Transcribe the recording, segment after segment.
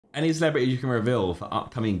Any celebrities you can reveal for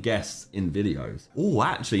upcoming guests in videos? Oh,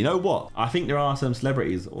 actually, you know what? I think there are some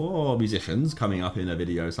celebrities or musicians coming up in a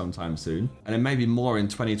video sometime soon. And then maybe more in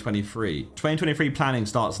 2023. 2023 planning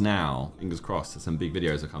starts now. Fingers crossed that some big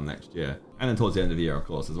videos will come next year. And then towards the end of the year, of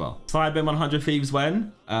course, as well. Sidemen 100 Thieves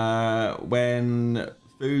when? When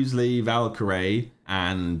Foosley, Valkyrie,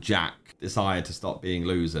 and Jack decide to stop being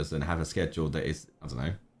losers and have a schedule that is, I don't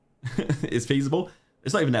know, is feasible.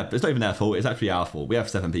 It's not even their fault. It's actually our fault. We have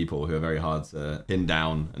 7 people who are very hard to pin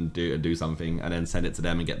down and do something, and then send it to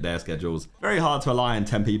them and get their schedules. Very hard to align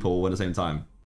 10 people at the same time.